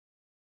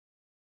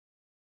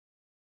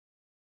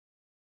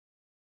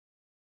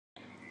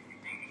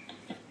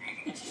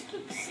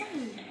looks so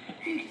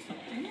beautiful,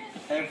 doesn't it?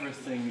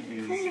 Everything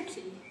is...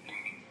 Quality.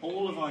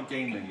 All of our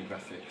game menu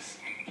graphics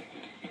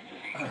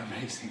are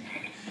amazing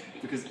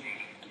because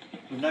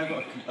we've now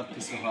got a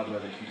piece of hardware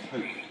that can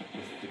cope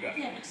with the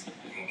graphics.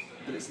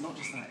 But it's not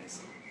just that,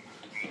 it's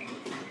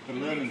the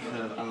learning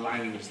curve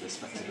allows this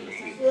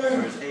flexibility,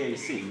 whereas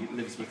AAC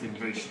lives within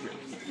very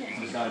strict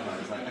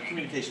guidelines. Like a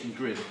communication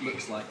grid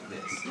looks like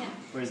this,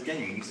 whereas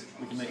games,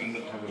 we can make them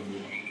look however we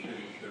want.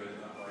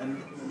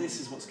 And this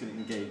is what's going to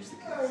engage the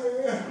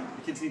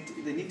kids. The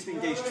kids need to be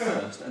engaged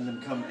first and then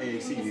become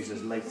AAC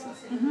users later.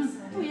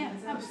 Oh yeah,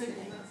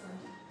 absolutely.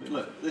 But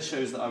look, this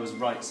shows that I was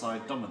right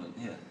side dominant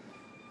here.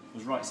 I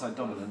was right side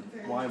dominant.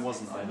 Why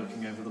wasn't I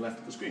looking over the left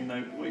of the screen?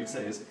 Now, what you'd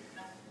say is,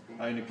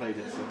 I only played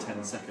it for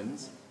 10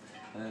 seconds.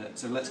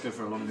 So let's go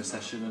for a longer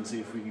session and see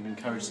if we can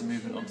encourage some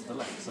movement onto the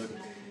left. So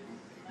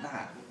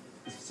that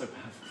is so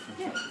powerful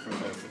for a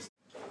therapist.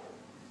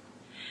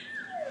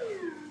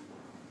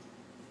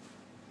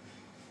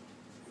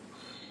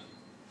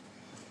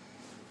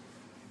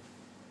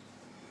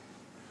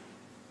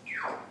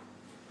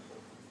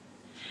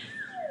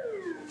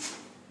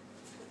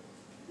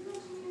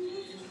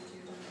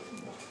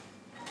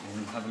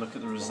 And have a look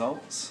at the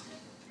results.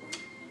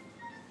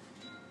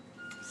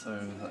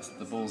 So that's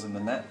the balls in the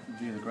net,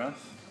 view the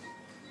graph.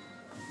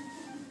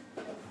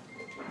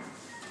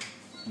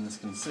 And as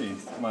you can see,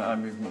 my eye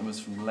movement was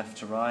from left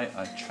to right.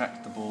 I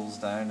tracked the balls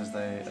down as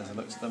I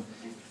looked at them.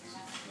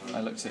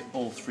 I looked at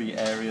all three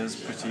areas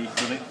pretty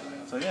equally.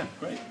 So yeah,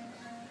 great.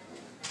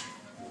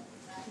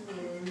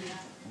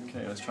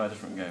 Okay, let's try a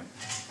different game.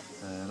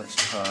 Let's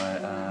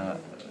try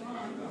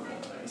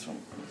this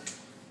one.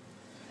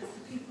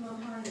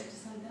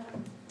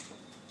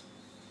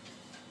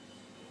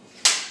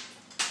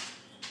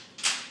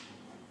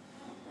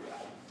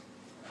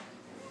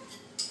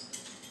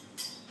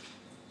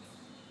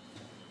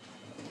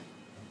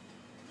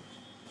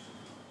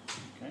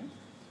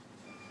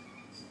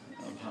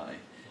 High,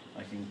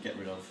 I can get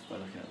rid of by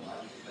looking at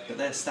them. But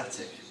they're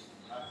static.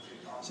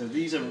 So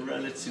these are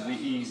relatively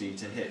easy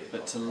to hit,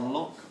 but to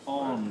lock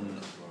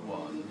on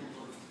one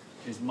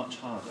is much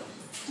harder.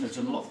 So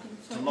to lock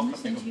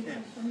up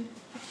here.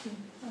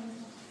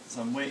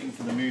 So I'm waiting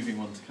for the moving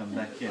one to come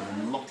back in,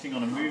 and locking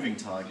on a moving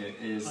target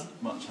is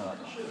much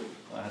harder.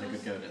 I had a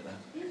good go at it there.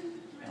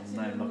 I'm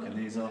now locking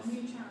these off.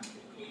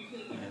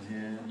 And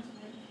here.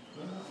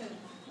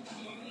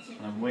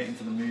 And I'm waiting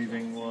for the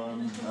moving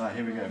one. Alright,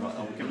 here we go. Right,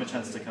 I'll give him a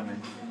chance to come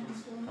in.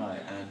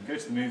 Alright, and go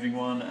to the moving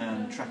one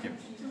and track him.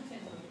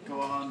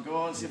 Go on,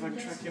 see if I can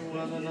track him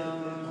well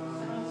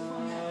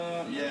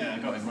enough. Yeah, I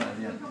got him right at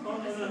the end.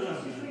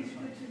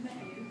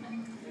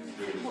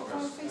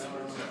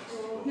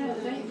 No,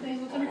 they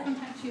were going to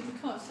contact you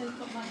because they've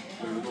got money.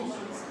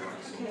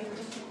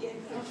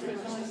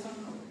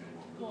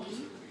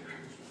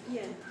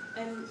 Yeah,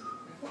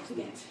 what to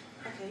get?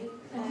 Okay.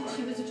 And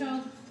she was a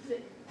child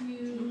that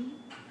you...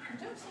 I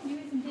don't think you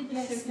even did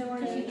this. Yes, no, I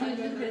because you know. did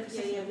a little bit of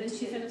then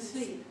she fell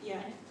asleep.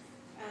 Yeah.